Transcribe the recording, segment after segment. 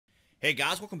Hey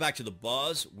guys, welcome back to the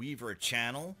BuzWeaver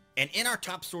channel. And in our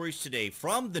top stories today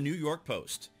from the New York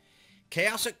Post,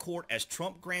 chaos at court as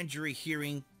Trump grand jury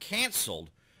hearing canceled,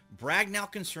 Bragg now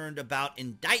concerned about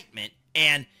indictment,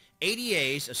 and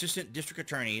ADAs, assistant district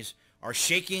attorneys, are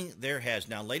shaking their heads.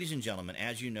 Now, ladies and gentlemen,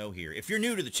 as you know here, if you're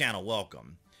new to the channel,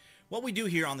 welcome. What we do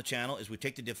here on the channel is we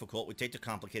take the difficult, we take the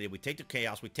complicated, we take the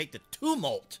chaos, we take the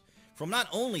tumult from not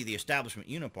only the Establishment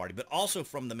Uni-Party, but also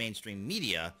from the mainstream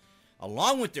media,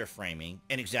 along with their framing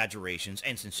and exaggerations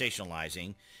and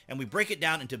sensationalizing, and we break it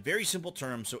down into very simple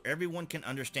terms so everyone can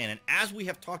understand. And as we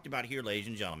have talked about here, ladies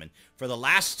and gentlemen, for the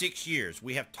last 6 years,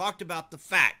 we have talked about the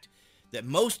fact that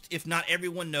most, if not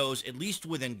everyone, knows, at least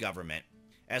within government,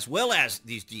 as well as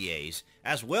these DAs,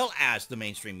 as well as the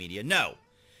mainstream media, know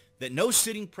that no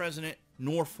sitting president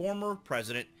nor former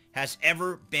president has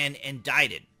ever been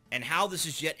indicted, and how this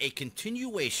is yet a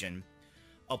continuation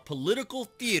of political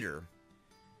theater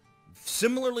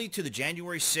similarly to the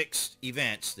January 6th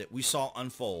events that we saw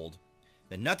unfold,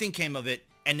 that nothing came of it,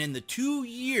 and in the 2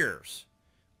 years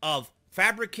of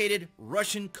fabricated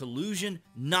Russian collusion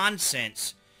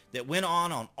nonsense that went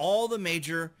on all the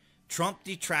major Trump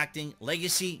detracting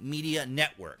legacy media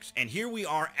networks. And here we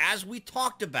are, as we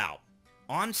talked about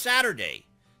on Saturday,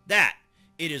 that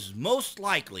it is most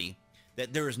likely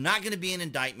that there is not going to be an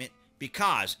indictment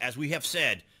because, as we have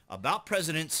said, about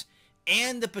presidents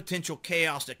and the potential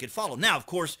chaos that could follow. Now, of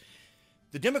course,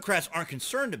 the Democrats aren't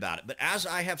concerned about it, but as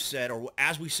I have said, or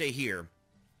as we say here,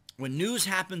 when news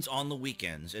happens on the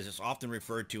weekends, as it's often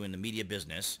referred to in the media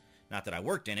business, not that I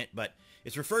worked in it, but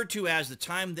it's referred to as the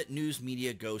time that news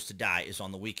media goes to die is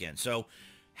on the weekend. So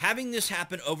having this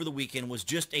happen over the weekend was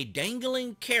just a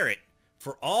dangling carrot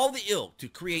for all the ilk to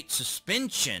create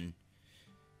suspense,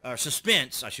 I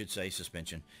should say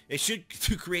suspension. It should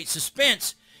to create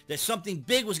suspense that something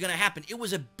big was going to happen. It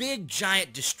was a big,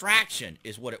 giant distraction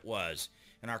is what it was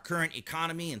in our current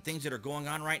economy and things that are going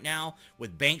on right now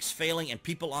with banks failing, and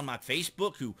people on my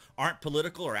Facebook who aren't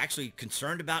political are actually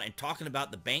concerned about and talking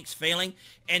about the banks failing.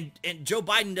 And Joe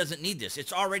Biden doesn't need this.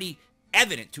 It's already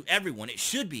evident to everyone. It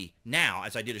should be now,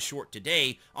 as I did a short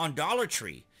today on Dollar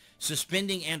Tree,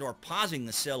 suspending and or pausing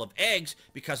the sale of eggs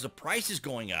because the price is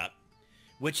going up,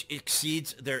 which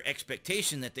exceeds their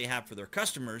expectation that they have for their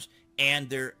customers and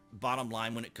their bottom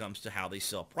line when it comes to how they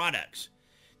sell products.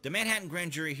 The Manhattan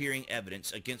grand jury hearing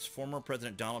evidence against former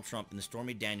President Donald Trump in the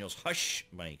Stormy Daniels hush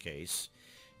money case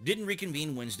didn't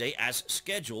reconvene Wednesday as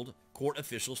scheduled, court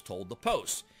officials told the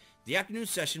Post. The afternoon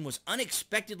session was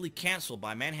unexpectedly canceled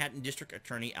by Manhattan District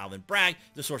Attorney Alvin Bragg,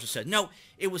 the sources said. No,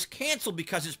 it was canceled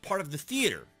because it's part of the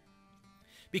theater.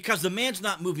 Because the man's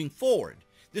not moving forward.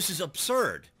 This is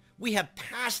absurd. We have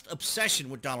passed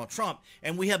obsession with Donald Trump,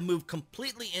 and we have moved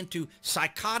completely into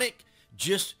psychotic,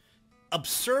 just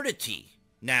absurdity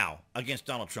now against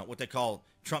Donald Trump, what they call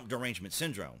Trump derangement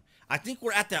syndrome. I think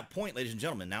we're at that point, ladies and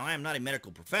gentlemen. Now, I am not a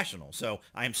medical professional, so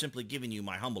I am simply giving you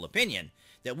my humble opinion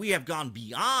that we have gone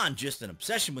beyond just an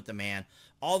obsession with the man,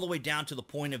 all the way down to the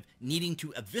point of needing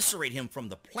to eviscerate him from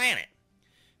the planet.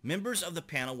 Members of the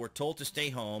panel were told to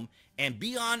stay home and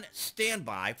be on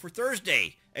standby for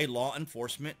Thursday, a law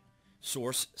enforcement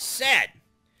source said.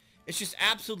 It's just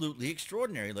absolutely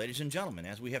extraordinary, ladies and gentlemen,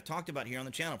 as we have talked about here on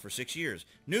the channel for 6 years.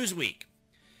 Newsweek.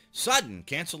 Sudden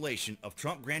cancellation of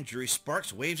Trump grand jury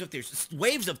sparks waves of theory.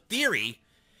 Waves of theory?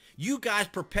 You guys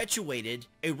perpetuated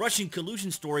a Russian collusion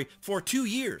story for 2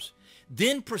 years,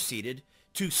 then proceeded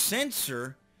to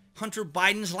censor Hunter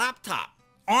Biden's laptop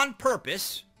on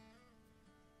purpose.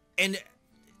 And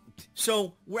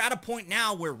so we're at a point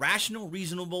now where rational,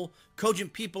 reasonable,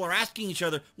 cogent people are asking each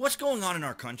other, what's going on in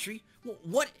our country?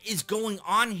 What is going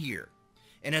on here?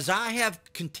 And as I have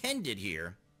contended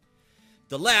here,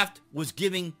 the left was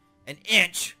giving an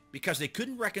inch because they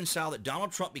couldn't reconcile that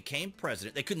Donald Trump became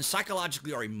president. They couldn't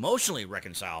psychologically or emotionally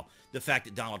reconcile the fact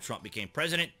that Donald Trump became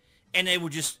president, and they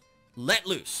would just let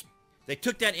loose. They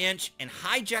took that inch and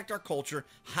hijacked our culture,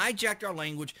 hijacked our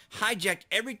language, hijacked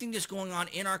everything that's going on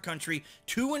in our country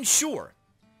to ensure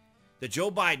that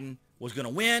Joe Biden was going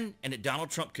to win and that Donald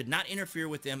Trump could not interfere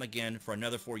with them again for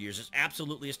another 4 years. It's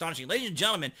absolutely astonishing. Ladies and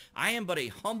gentlemen, I am but a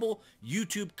humble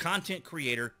YouTube content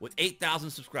creator with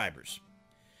 8,000 subscribers,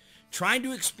 trying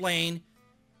to explain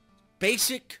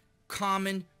basic,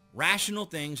 common, rational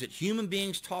things that human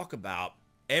beings talk about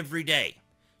every day.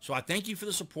 So I thank you for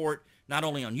the support, not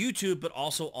only on YouTube, but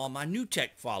also all my new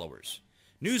tech followers.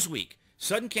 Newsweek,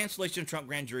 sudden cancellation of Trump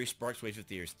grand jury sparks waves of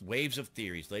theories. Waves of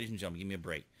theories. Ladies and gentlemen, give me a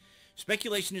break.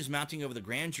 Speculation is mounting over the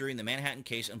grand jury in the Manhattan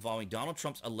case involving Donald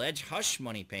Trump's alleged hush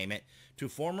money payment to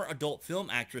former adult film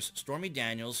actress Stormy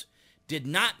Daniels did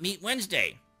not meet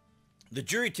Wednesday. The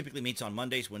jury typically meets on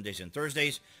Mondays, Wednesdays, and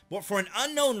Thursdays, but for an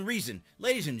unknown reason,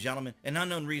 ladies and gentlemen, an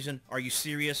unknown reason, are you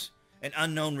serious? An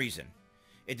unknown reason.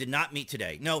 It did not meet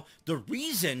today. No, the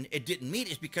reason it didn't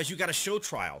meet is because you got a show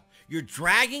trial. You're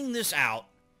dragging this out,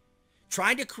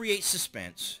 trying to create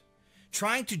suspense,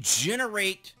 trying to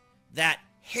generate that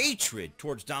hatred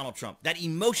towards Donald Trump, that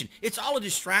emotion. It's all a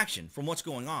distraction from what's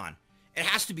going on. It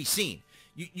has to be seen.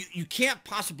 You can't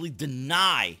possibly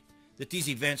deny that these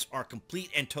events are complete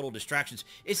and total distractions.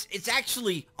 It's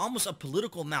actually almost a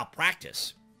political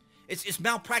malpractice. It's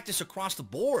malpractice across the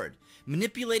board.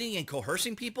 Manipulating and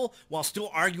coercing people while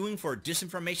still arguing for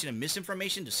disinformation and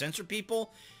misinformation to censor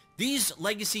people. These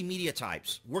legacy media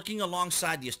types working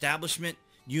alongside the Establishment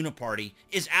Uni-Party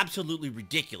is absolutely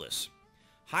ridiculous.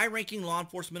 High-ranking law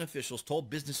enforcement officials told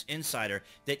Business Insider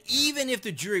that even if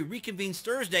the jury reconvenes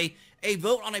Thursday, a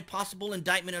vote on a possible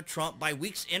indictment of Trump by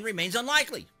week's end remains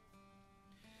unlikely.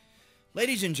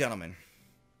 Ladies and gentlemen,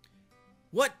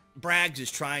 what Bragg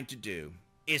is trying to do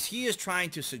is he is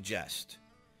trying to suggest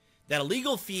that a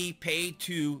legal fee paid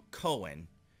to Cohen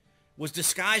was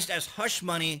disguised as hush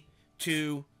money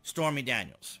to Stormy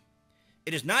Daniels.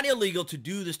 It is not illegal to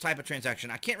do this type of transaction.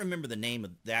 I can't remember the name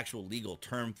of the actual legal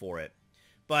term for it,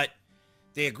 but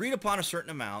they agreed upon a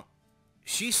certain amount.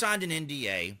 She signed an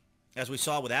NDA, as we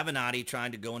saw with Avenatti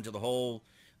trying to go into the whole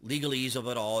legalese of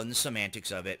it all and the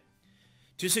semantics of it,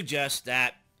 to suggest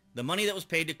that the money that was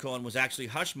paid to Cohen was actually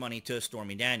hush money to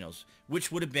Stormy Daniels,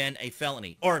 which would have been a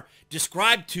felony, or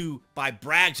described to by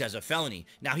Bragg as a felony.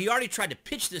 Now, he already tried to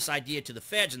pitch this idea to the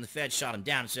feds, and the feds shot him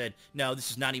down and said, no,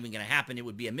 this is not even going to happen. It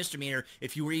would be a misdemeanor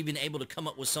if you were even able to come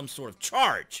up with some sort of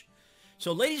charge.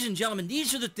 So, ladies and gentlemen,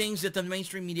 these are the things that the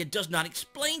mainstream media does not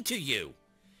explain to you.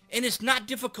 And it's not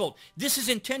difficult. This is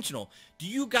intentional. Do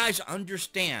you guys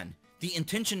understand the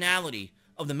intentionality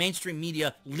of the mainstream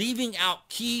media leaving out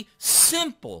key,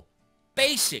 simple,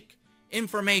 basic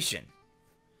information?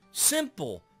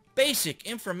 Simple, basic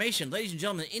information, ladies and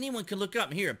gentlemen, that anyone can look up.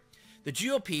 And here, the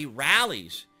GOP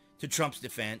rallies to Trump's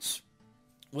defense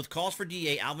with calls for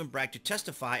DA Alvin Bragg to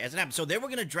testify as it happened. So they were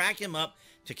going to drag him up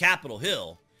to Capitol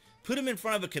Hill, put him in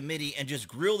front of a committee, and just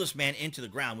grill this man into the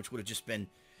ground, which would have just been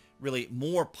really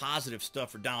more positive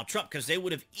stuff for Donald Trump, because they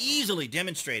would have easily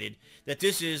demonstrated that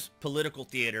this is political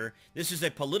theater. This is a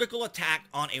political attack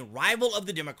on a rival of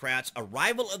the Democrats, a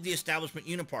rival of the Establishment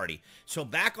Uni-Party. So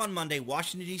back on Monday,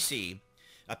 Washington, D.C.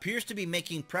 appears to be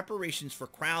making preparations for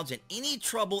crowds and any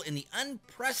trouble in the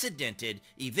unprecedented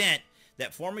event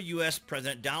that former U.S.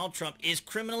 President Donald Trump is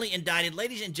criminally indicted.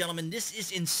 Ladies and gentlemen, this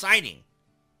is inciting.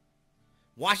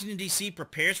 Washington, D.C.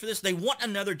 prepares for this. They want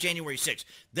another January 6th.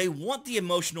 They want the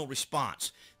emotional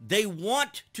response. They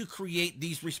want to create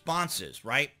these responses,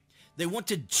 right? They want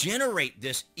to generate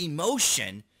this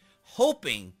emotion,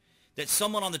 hoping that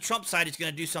someone on the Trump side is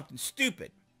going to do something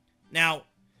stupid. Now,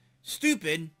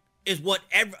 stupid is what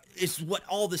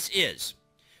all this is.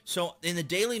 So in the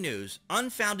Daily News,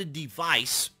 unfounded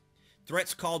device,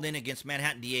 threats called in against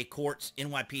Manhattan DA courts,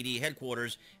 NYPD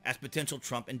headquarters as potential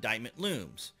Trump indictment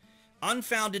looms.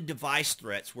 Unfounded device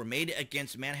threats were made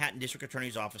against Manhattan District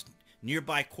Attorney's Office,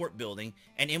 nearby court building,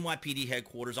 and NYPD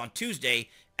headquarters on Tuesday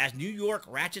as New York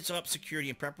ratchets up security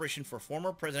in preparation for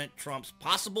former President Trump's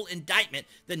possible indictment,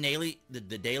 the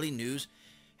Daily News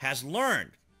has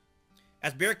learned.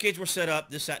 As barricades were set up,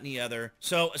 this, that, and the other.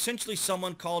 So essentially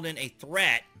someone called in a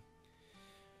threat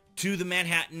to the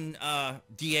Manhattan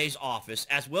DA's office,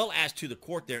 as well as to the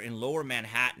court there in Lower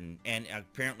Manhattan, and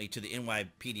apparently to the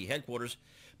NYPD headquarters.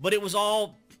 But it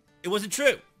wasn't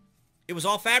true. It was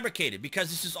all fabricated, because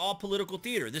this is all political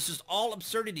theater. This is all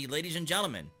absurdity, ladies and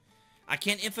gentlemen. I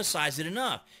can't emphasize it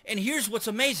enough. And here's what's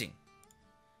amazing.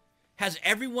 Has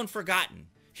everyone forgotten?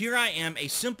 Here I am, a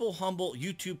simple, humble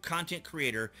YouTube content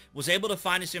creator, was able to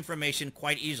find this information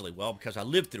quite easily. Well, because I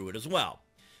lived through it as well.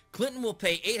 Clinton will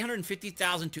pay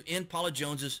 $850,000 to end Paula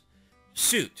Jones's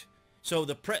suit. So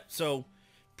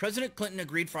President Clinton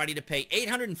agreed Friday to pay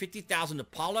 $850,000 to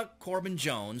Paula Corbin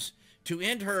Jones to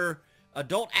end her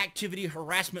adult activity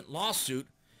harassment lawsuit,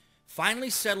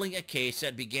 finally settling a case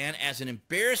that began as an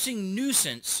embarrassing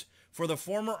nuisance for the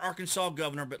former Arkansas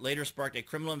governor, but later sparked a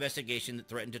criminal investigation that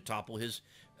threatened to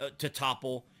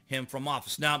topple him from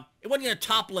office. Now, it wasn't going to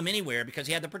topple him anywhere because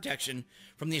he had the protection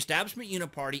from the Establishment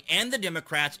Uni-Party and the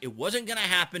Democrats. It wasn't going to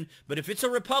happen, but if it's a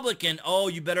Republican, oh,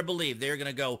 you better believe they're going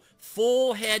to go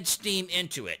full head steam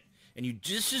into it. And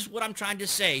this is what I'm trying to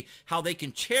say, how they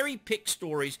can cherry-pick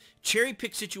stories,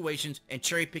 cherry-pick situations, and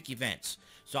cherry-pick events.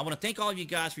 So I want to thank all of you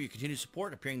guys for your continued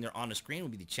support. Appearing there on the screen will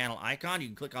be the channel icon. You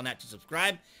can click on that to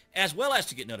subscribe, as well as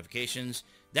to get notifications.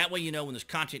 That way you know when there's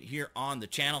content here on the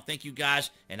channel. Thank you guys,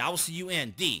 and I will see you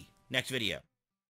in the next video.